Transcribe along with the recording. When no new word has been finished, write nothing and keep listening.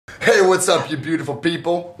Hey, what's up, you beautiful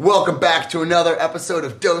people? Welcome back to another episode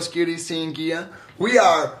of Dos Cuties Sin Guia. We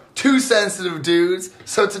are two sensitive dudes,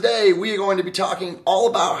 so today we are going to be talking all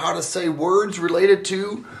about how to say words related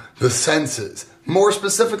to the senses. More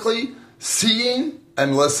specifically, seeing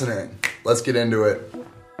and listening. Let's get into it.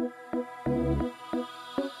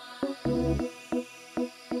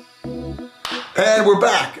 And we're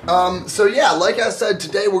back. Like I said,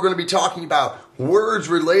 today we're going to be talking about words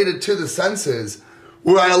related to the senses.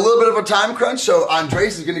 We're on a little bit of a time crunch, so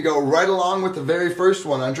Andres is going to go right along with the very first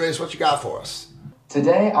one. Andres, what you got for us?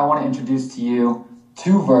 Today, I want to introduce to you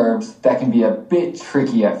two verbs that can be a bit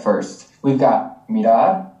tricky at first. We've got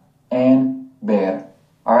mirar and ver,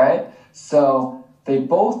 all right? So they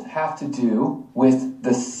both have to do with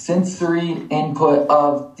the sensory input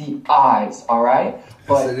of the eyes, all right?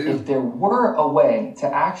 But if there were a way to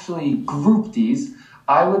actually group these,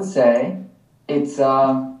 I would say it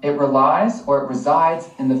resides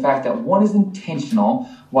in the fact that one is intentional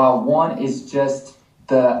while one is just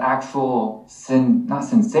the actual not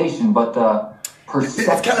sensation, but the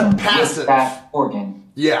perception it's kind of passive. With that organ.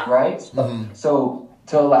 Yeah. Right? Mm-hmm. So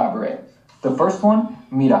to elaborate, the first one,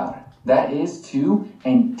 mirar, that is to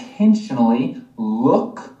intentionally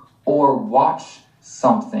look or watch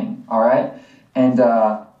something. All right? And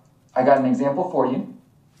I got an example for you.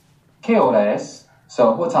 ¿Qué hora es?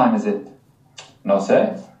 So what time is it? No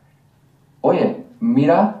sé. Oye,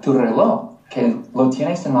 mira tu reloj, que lo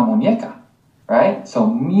tienes en la muñeca. Right? So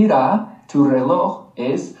mira tu reloj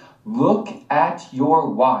is look at your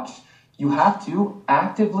watch. You have to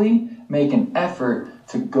actively make an effort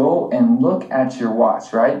to go and look at your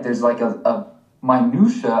watch, right? There's like a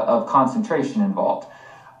minutia of concentration involved.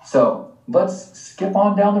 So let's skip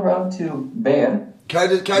on down the road to ver. Can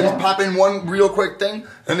I just pop in one real quick thing?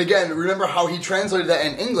 And again, remember how he translated that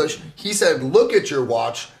in English? He said, look at your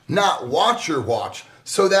watch, not watch your watch.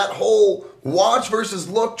 So that whole watch versus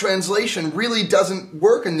look translation really doesn't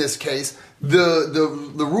work in this case.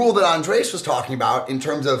 The rule that Andres was talking about in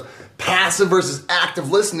terms of passive versus active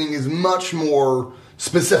listening is much more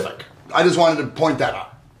specific. I just wanted to point that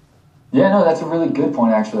out. Yeah, no, that's a really good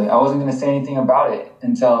point, actually. I wasn't going to say anything about it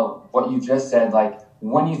until what you just said. Like,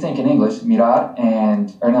 when you think in English, mirar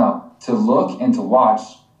to look and to watch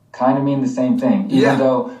kind of mean the same thing. Even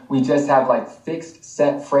though we just have like fixed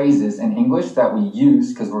set phrases in English that we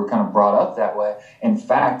use because we're kind of brought up that way. In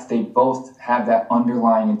fact, they both have that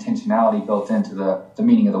underlying intentionality built into the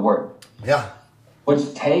meaning of the word. Yeah.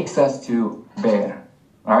 Which takes us to ver.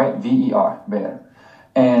 All right, V-E-R, ver.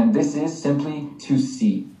 And this is simply to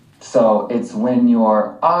see. So it's when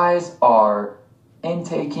your eyes are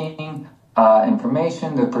intaking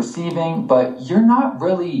information, they're perceiving, but you're not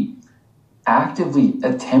really actively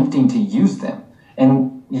attempting to use them.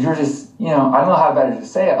 And you're just, I don't know how better to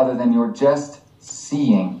say it other than you're just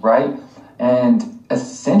seeing, right? And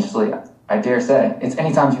essentially, I dare say, it's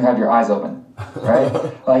anytime you have your eyes open, right?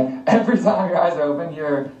 Like every time your eyes are open,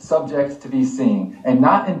 you're subject to be seeing. And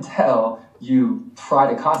not until you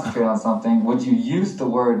try to concentrate on something would you use the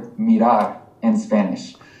word mirar in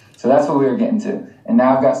Spanish. So that's what we were getting to. And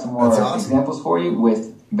now I've got some more examples for you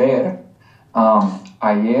with ver.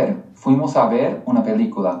 Ayer fuimos a ver una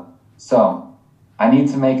película. So I need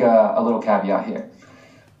to make a little caveat here.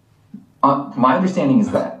 My understanding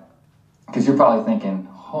is that, because you're probably thinking,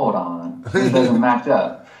 hold on, this doesn't match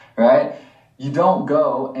up, right? You don't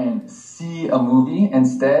go and see a movie.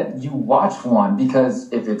 Instead, you watch one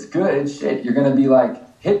because if it's good, you're going to be like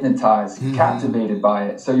hypnotized, captivated by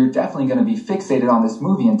it. So you're definitely going to be fixated on this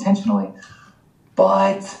movie intentionally.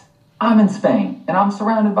 But I'm in Spain, and I'm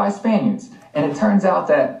surrounded by Spaniards. And it turns out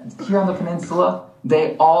that here on the peninsula,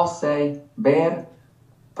 they all say ver,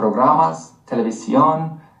 programas,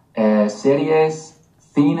 televisión, series,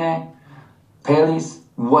 cine, pelis.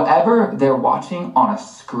 Whatever they're watching on a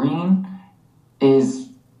screen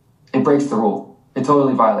it breaks the rule. It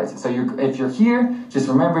totally violates it. So if you're here, just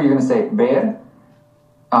remember you're going to say ver,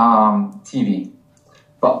 TV.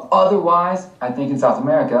 But otherwise, I think in South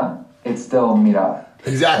America, it's still mirar.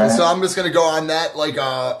 Exactly. Right? So I'm just going to go on that. Like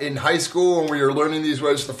in high school when we were learning these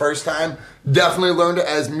words for the first time, definitely learned it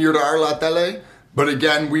as mirar la tele. But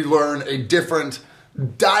again, we learn a different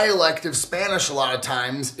dialect of Spanish a lot of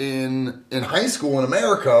times in high school in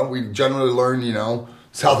America. We generally learn,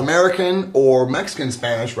 South American or Mexican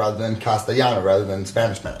Spanish rather than Castellano, rather than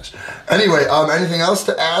Spanish. Anyway, anything else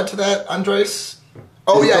to add to that, Andres?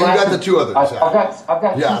 Oh yeah, you got the two others. I've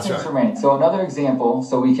got two things remaining. So another example,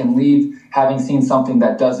 so we can leave having seen something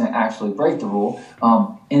that doesn't actually break the rule.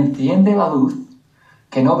 Enciende la luz,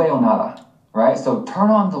 que no veo nada. Right? So turn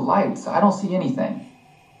on the lights. I don't see anything.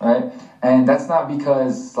 Right? And that's not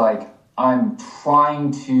because like I'm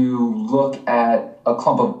trying to look at a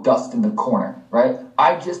clump of dust in the corner, right?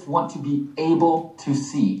 I just want to be able to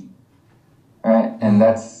see, right? And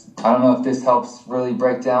that's, I don't know if this helps really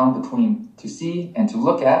break down between to see and to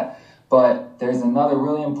look at, but there's another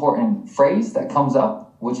really important phrase that comes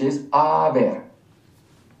up, which is a ver.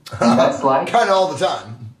 And that's like... kind of all the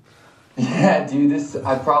time. Yeah, dude,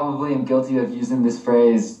 I probably am guilty of using this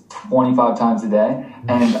phrase 25 times a day,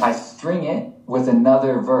 and I string it with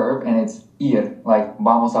another verb, and it's ir, like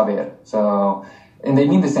vamos a ver. So, and they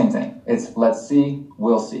mean the same thing. It's let's see,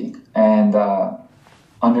 we'll see. And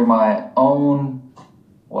under my own,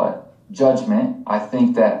 judgment, I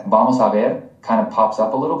think that vamos a ver kind of pops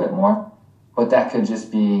up a little bit more, but that could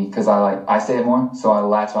just be because I say it more, so I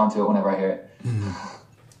latch onto it whenever I hear it. Mm-hmm.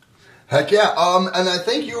 Heck yeah. And I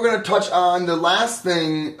think you were going to touch on the last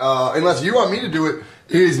thing, unless you want me to do it,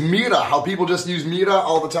 is mira, how people just use mira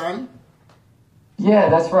all the time. Yeah,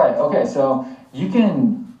 that's right. Okay, so you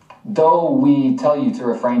can, though we tell you to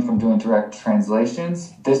refrain from doing direct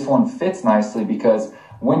translations, this one fits nicely because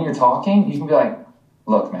when you're talking, you can be like,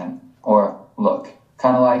 look, man, or look,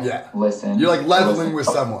 kind of like listen. You're like leveling with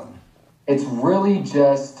someone. It's really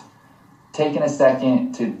just taking a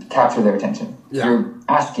second to capture their attention. Yeah. You're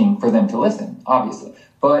asking for them to listen, obviously.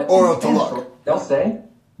 But or to look. They'll say,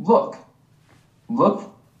 look,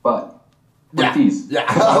 but with these. Yeah,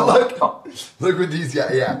 look with these,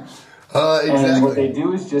 yeah. Exactly. And what they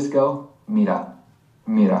do is just go, mira,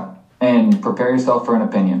 and prepare yourself for an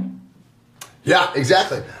opinion. Yeah,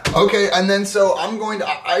 exactly. Okay, and then so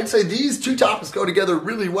I'd say these two topics go together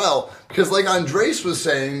really well because like Andres was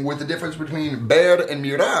saying with the difference between ver and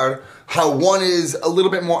mirar, how one is a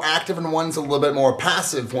little bit more active and one's a little bit more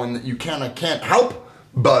passive, one that you kind of can't help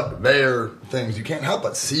but ver things. You can't help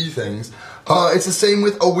but see things. It's the same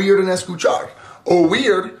with oír and escuchar.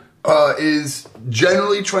 Oír is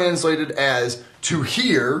generally translated as to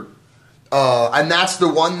hear, and that's the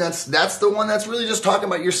one that's really just talking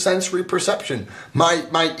about your sensory perception.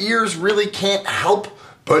 My ears really can't help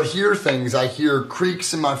but hear things. I hear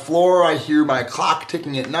creaks in my floor. I hear my clock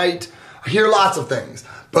ticking at night. I hear lots of things.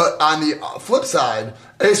 But on the flip side,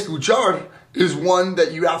 escuchar is one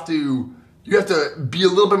that you have to be a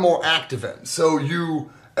little bit more active in. So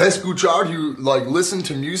you escuchar, you like listen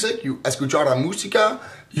to music. You escuchar la música.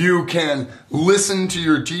 You can listen to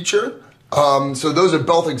your teacher. So those are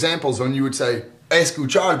both examples when you would say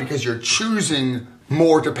escuchar because you're choosing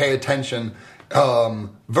more to pay attention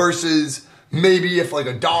versus maybe if like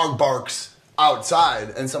a dog barks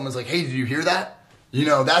outside and someone's like, hey, did you hear that? You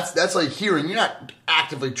know, that's like hearing. You're not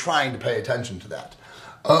actively trying to pay attention to that.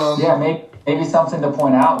 Maybe something to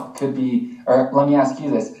point out could be, or let me ask you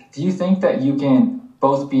this. Do you think that you can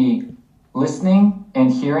both be listening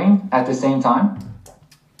and hearing at the same time?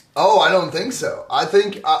 Oh, I don't think so. I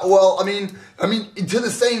think, I mean, to the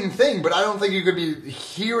same thing, but I don't think you could be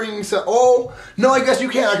hearing so, oh, no, I guess you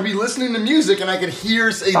can. I could be listening to music and I could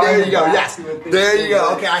hear, say, there you go, yes, there you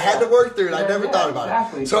go. Okay, I had to work through it. I never thought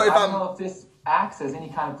about it. So I don't know if this acts as any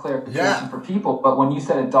kind of clarification for people, but when you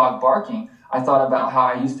said a dog barking, I thought about how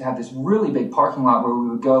I used to have this really big parking lot where we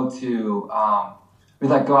would go to, we'd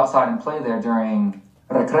like go outside and play there during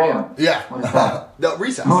recreo. Yeah. What is that? No,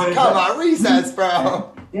 recess. Come on, recess,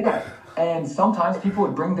 bro. Yeah. And sometimes people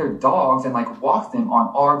would bring their dogs and like walk them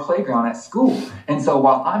on our playground at school. And so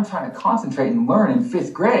while I'm trying to concentrate and learn in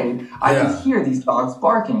 5th grade, I can hear these dogs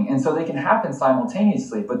barking. And so they can happen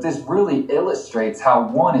simultaneously. But this really illustrates how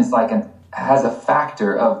one is like has a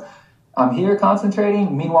factor of I'm here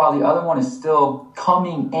concentrating. Meanwhile, the other one is still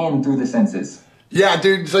coming in through the senses. Yeah,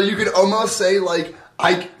 dude. So you could almost say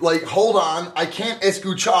hold on. I can't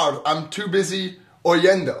escuchar. I'm too busy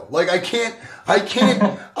oyendo. Like I can't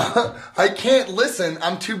listen.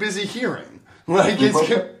 I'm too busy hearing. Like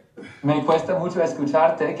Me cuesta mucho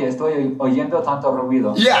escucharte que estoy oyendo tanto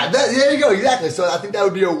ruido. Yeah, there you go, exactly. So I think that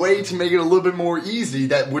would be a way to make it a little bit more easy.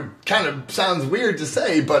 That would kind of sounds weird to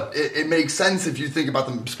say, but it makes sense if you think about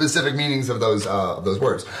the specific meanings of those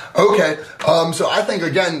words. Okay, so I think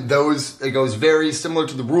again it goes very similar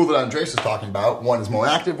to the rule that Andres was talking about. One is more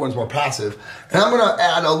active, one's more passive, and I'm going to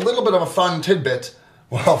add a little bit of a fun tidbit.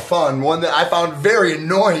 Well, fun. One that I found very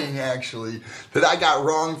annoying, actually, that I got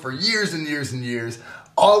wrong for years and years and years.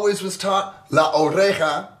 Always was taught la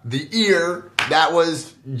oreja, the ear. That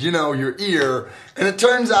was, your ear. And it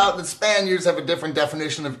turns out that Spaniards have a different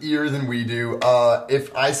definition of ear than we do.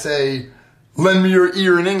 If I say, lend me your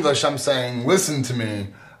ear in English, I'm saying, listen to me.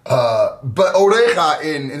 But oreja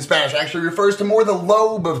in Spanish actually refers to more the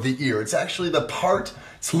lobe of the ear. It's actually the part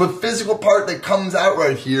So the physical part that comes out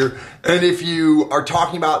right here, and if you are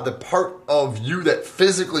talking about the part of you that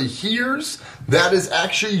physically hears, that is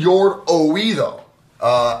actually your oído.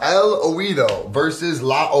 El oído versus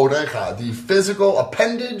la oreja, the physical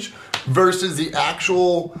appendage versus the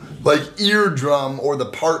actual like eardrum or the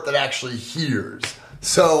part that actually hears.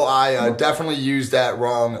 So I definitely used that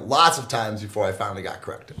wrong lots of times before I finally got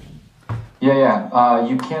corrected. Yeah.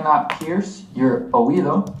 You cannot pierce your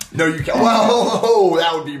oído. No, you can't. Well,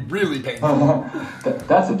 that would be really painful.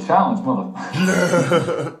 That's a challenge,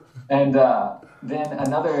 mother. And then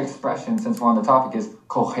another expression, since we're on the topic, is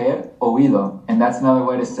coger oído. And that's another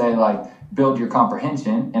way to say, like, build your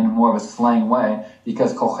comprehension in more of a slang way.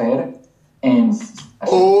 Because coger in...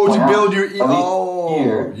 to build your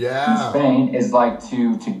ear yeah. in Spain is like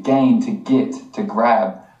to gain, to get, to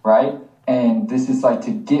grab, right? And this is like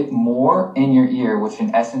to get more in your ear, which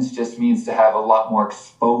in essence just means to have a lot more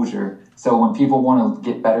exposure. So when people want to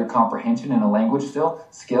get better comprehension in a language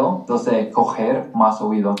skill, they'll say coger más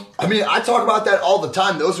oído. I mean, I talk about that all the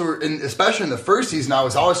time. Those were, especially in the first season, I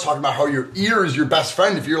was always talking about how your ear is your best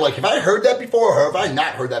friend. If you're like, have I heard that before or have I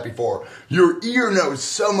not heard that before? Your ear knows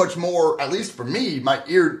so much more, at least for me, my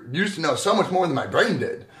ear used to know so much more than my brain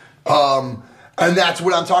did. And that's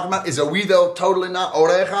what I'm talking about is oído, totally not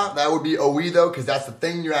oreja. That would be oído because that's the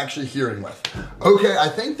thing you're actually hearing with. Okay, I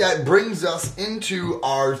think that brings us into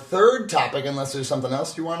our third topic, unless there's something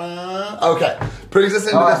else you want to... Okay, brings us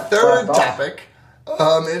into the third topic.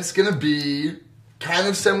 It's going to be kind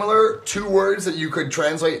of similar, 2 words that you could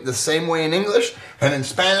translate the same way in English, and in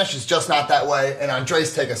Spanish it's just not that way. And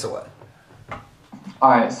Andres, take us away. All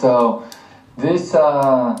right, so this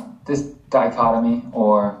dichotomy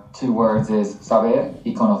or 2 words is saber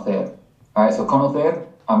y conocer. All right, so conocer,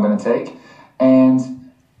 I'm going to take.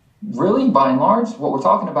 And really, by and large, what we're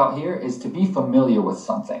talking about here is to be familiar with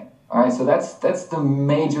something. All right, so that's the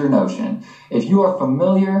major notion. If you are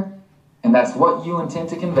familiar, and that's what you intend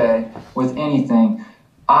to convey with anything,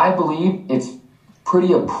 I believe it's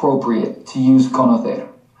pretty appropriate to use conocer.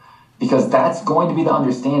 Because that's going to be the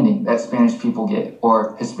understanding that Spanish people get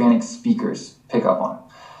or Hispanic speakers pick up on.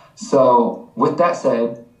 So with that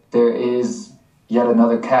said, there is yet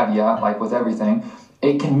another caveat, like with everything.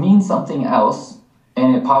 It can mean something else,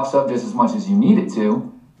 and it pops up just as much as you need it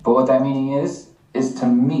to. But what that meaning is to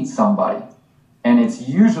meet somebody. And it's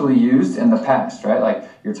usually used in the past, right? Like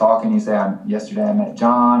you're talking, you say, yesterday I met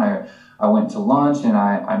John, or I went to lunch and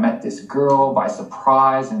I met this girl by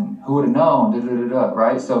surprise, and who would have known,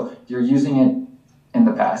 right? So you're using it in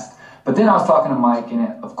the past. But then I was talking to Mike,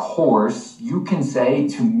 and of course, you can say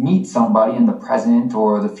to meet somebody in the present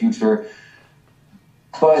or the future,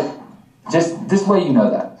 but just this way you know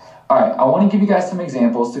that. All right, I want to give you guys some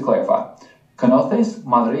examples to clarify. ¿Conoces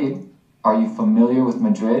Madrid? Are you familiar with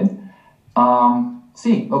Madrid?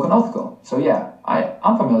 Sí, lo conozco. So yeah,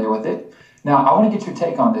 I'm familiar with it. Now, I want to get your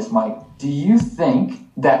take on this, Mike. Do you think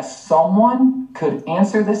that someone could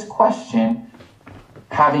answer this question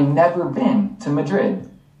having never been to Madrid?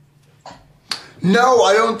 No,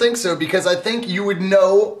 I don't think so, because I think you would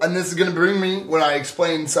know, and this is going to bring me, when I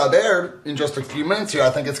explain saber in just a few minutes here, I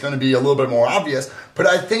think it's going to be a little bit more obvious, but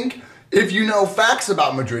I think if you know facts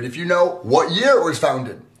about Madrid, if you know what year it was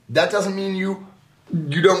founded, that doesn't mean you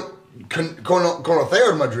don't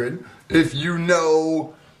conocer Madrid. If you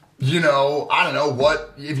know, I don't know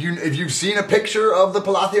what, if you've seen a picture of the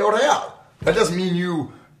Palacio Real, that doesn't mean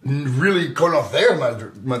you really conocer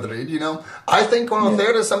Madrid, I think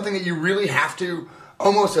conocer is something that you really have to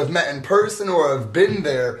almost have met in person or have been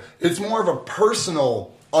there. It's more of a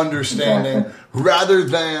personal understanding rather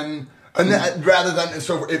than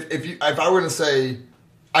so if I were to say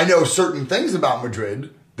I know certain things about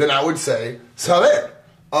Madrid, then I would say saber.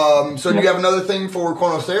 So do you have another thing for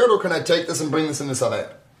conocer, or can I take this and bring this into saber?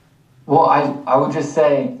 Well, I would just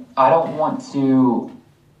say I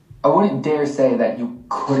wouldn't dare say that you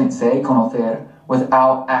couldn't say conocer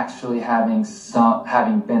without actually having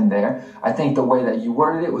been there. I think the way that you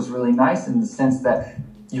worded it was really nice in the sense that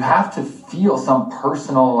you have to feel some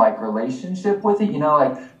personal relationship with it.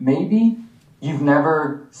 Like maybe you've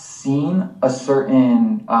never seen a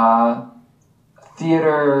certain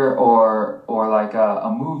theater or like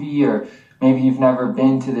a movie, or maybe you've never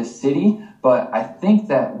been to this city. But I think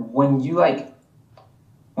that when you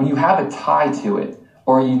have a tie to it,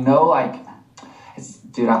 or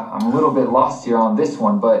dude, I'm a little bit lost here on this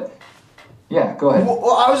one, but Yeah, go ahead.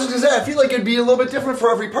 Well, I was just gonna say, I feel like it'd be a little bit different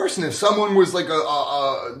for every person. If someone was like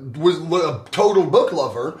a total book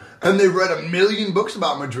lover and they read 1 million books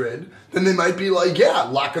about Madrid, then they might be like, yeah,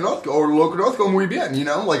 La conozco or Lo conozco muy bien. You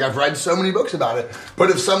know, like I've read so many books about it. But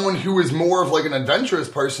if someone who is more of like an adventurous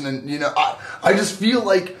person, and you know, I just feel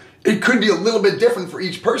like it could be a little bit different for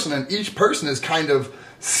each person, and each person is kind of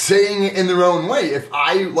saying it in their own way. If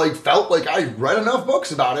I like felt like I read enough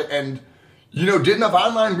books about it and you know, did enough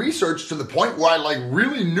online research to the point where I like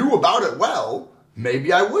really knew about it well,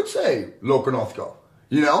 maybe I would say Lo conozco,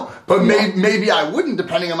 you know? But maybe I wouldn't,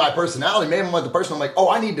 depending on my personality. Maybe I'm like the person, I'm like, oh,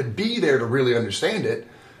 I need to be there to really understand it.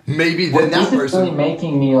 Maybe then that person... What this is really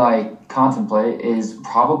making me like contemplate is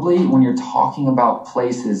probably when you're talking about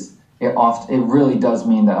places, it really does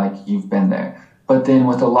mean that like you've been there. But then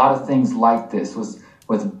with a lot of things like this,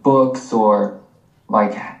 with books or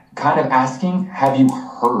like kind of asking, have you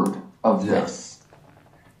heard of this?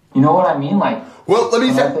 You know what I mean? Like, well, let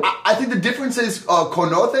me say, I think the difference is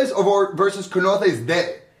conoces versus conoces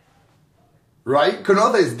de. Right?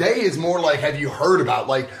 Conoces de is more like, have you heard about?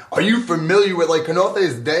 Like, are you familiar with, like,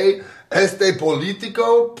 conoces de este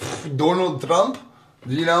político, Donald Trump?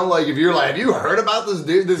 You know, like, if you're like, have you heard about this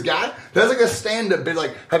dude, this guy? That's like a stand-up bit,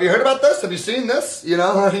 like, have you heard about this? Have you seen this? You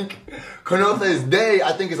know, like, conoces de,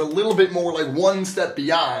 I think, is a little bit more like one step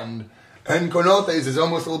beyond. And conoces is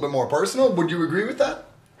almost a little bit more personal. Would you agree with that?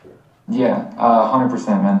 Yeah, 100%,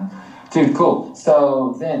 man. Dude, cool.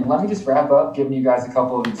 So then let me just wrap up giving you guys a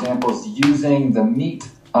couple of examples using the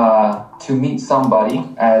to meet somebody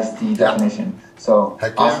as the definition. So,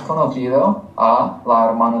 has conocido a la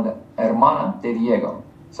hermana de Diego.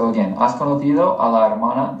 So again, has conocido a la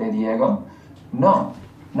hermana de Diego? No,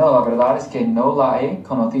 la verdad es que no la he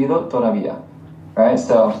conocido todavía. Right?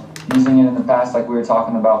 So, using it in the past like we were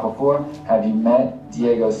talking about before, have you met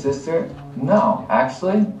Diego's sister? No,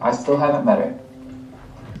 actually, I still haven't met her.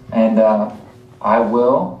 And I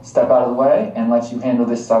will step out of the way and let you handle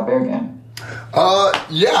this saber game. So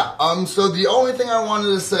the only thing I wanted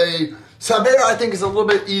to say, saber I think is a little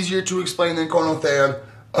bit easier to explain than conocer.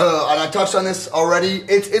 And I touched on this already.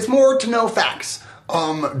 It's more to know facts.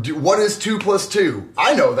 What is 2 plus 2?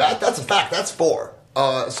 I know that. That's a fact. That's 4.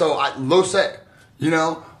 So lo sé, you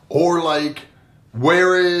know? Or like,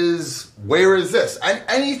 where is this? And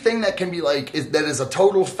anything that can be like, that is a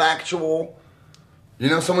total factual, you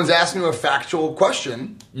know, someone's asking you a factual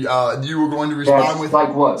question, you were going to respond with...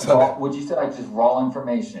 like what? Would you say like just raw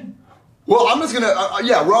information? Well, I'm just going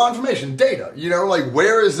to, raw information, data, you know, like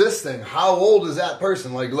where is this thing? How old is that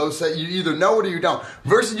person? Like, Lo say you either know it or you don't.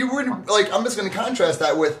 Versus you wouldn't, like, I'm just going to contrast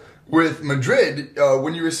that with Madrid,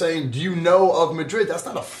 when you were saying, do you know of Madrid? That's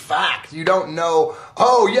not a fact. You don't know,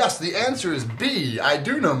 oh yes, the answer is B. I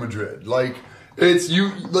do know Madrid. Like,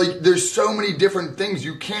 there's so many different things.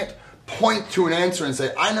 You can't point to an answer and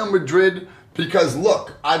say, I know Madrid because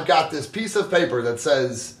look, I've got this piece of paper that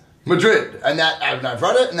says Madrid, and I've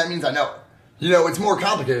read it, and that means I know it. You know, it's more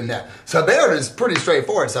complicated than that. Saber is pretty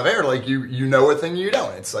straightforward. Saber, like, you know a thing, you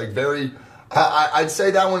don't. It's like very, I'd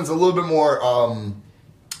say that one's a little bit more,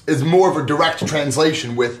 is more of a direct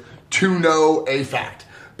translation with to know a fact.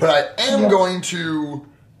 But I am going to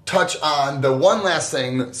touch on the one last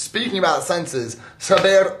thing. Speaking about senses,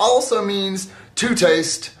 saber also means to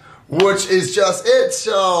taste, which is just,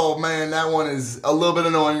 oh man, that one is a little bit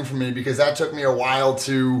annoying for me because that took me a while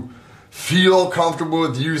to feel comfortable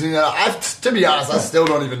with using that. To be honest, I still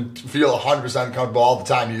don't even feel 100% comfortable all the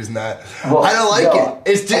time using that. Well, I don't like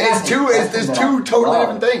it. There's two totally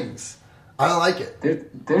different things. I don't like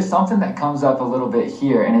it. There's something that comes up a little bit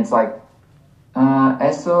here, and it's like,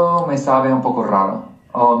 eso me sabe un poco raro.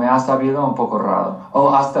 O me ha sabido un poco raro. O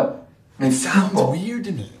hasta... It sounds weird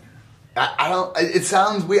to me. I don't... It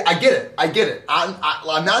sounds weird. I get it.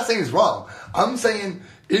 I'm not saying it's wrong. I'm saying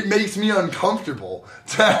it makes me uncomfortable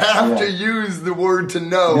to have to use the word to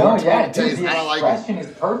know. No, yeah, dude, the expression is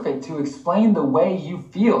perfect to explain the way you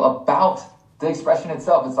feel about the expression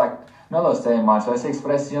itself. It's like, no lo sé, macho. Esa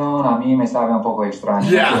expresión a mí me sabe un poco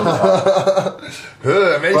extraña. Yeah.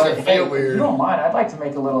 It makes me feel weird. If you don't mind, I'd like to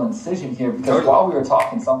make a little incision here because while we were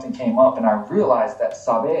talking, something came up and I realized that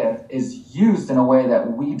saber is used in a way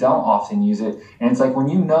that we don't often use it. And it's like when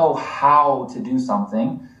you know how to do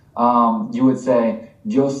something, you would say,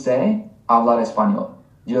 yo sé hablar español.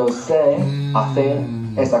 Yo sé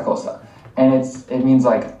hacer esa cosa. And it means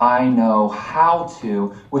like, I know how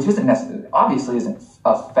to, which isn't necessarily, obviously isn't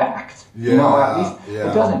a fact. Yeah, you know, at least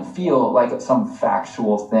it doesn't feel like some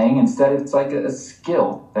factual thing. Instead, it's like a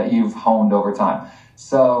skill that you've honed over time.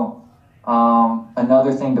 So,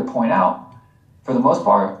 another thing to point out, for the most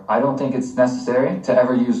part, I don't think it's necessary to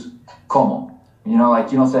ever use como. You know,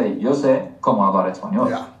 like you don't say, yo sé cómo hablar español.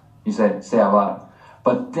 Yeah. You say, sé hablar.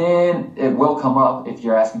 But then it will come up if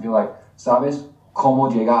you're asking people like, ¿sabes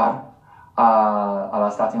cómo llegar a la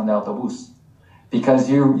estación de autobús? Because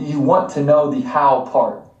you want to know the how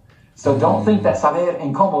part. So don't think that saber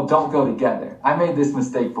and cómo don't go together. I made this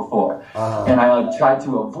mistake before. And I tried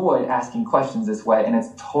to avoid asking questions this way, and it's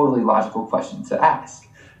a totally logical question to ask.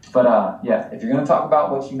 But yeah, if you're going to talk about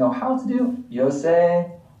what you know how to do, yo sé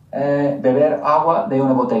beber agua de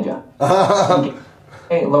una botella.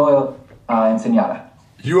 Lo enseñara.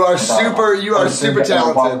 You are super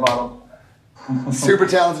talented. Super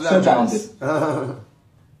talented. So talented.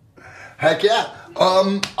 Heck yeah.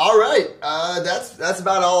 All right. That's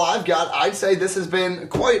about all I've got. I'd say this has been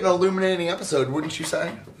quite an illuminating episode, wouldn't you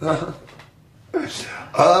say? Yeah.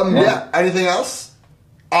 Anything else?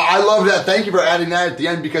 I love that. Thank you for adding that at the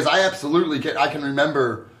end, because I absolutely can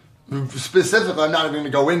remember specifically. I'm not even going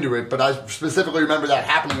to go into it, but I specifically remember that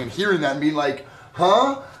happening and hearing that and being like,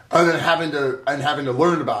 huh? And then having to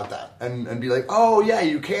learn about that and be like, oh yeah,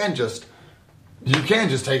 you can just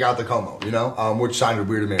take out the como, you know, which sounded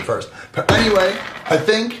weird to me at first. But anyway, I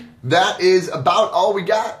think that is about all we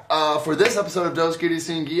got for this episode of Dos Guiris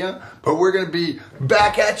Sin Guia. But we're going to be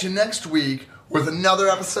back at you next week with another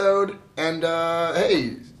episode. And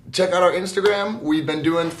hey, check out our Instagram. We've been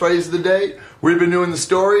doing Phrase of the Day. We've been doing the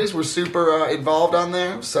stories. We're super involved on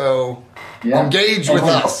there. So engage with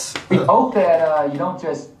us. We hope that you don't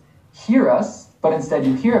just hear us, but instead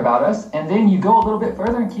you hear about us, and then you go a little bit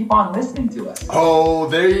further and keep on listening to us. Oh,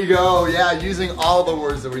 there you go. Yeah, using all the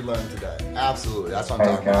words that we learned today. Absolutely. That's what I'm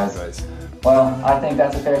talking about, guys. Well, I think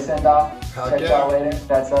that's a fair send-off. Check y'all later.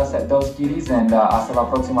 That's us at Dos Guiris, and hasta la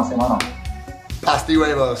próxima semana. Pasti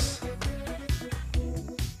huevos.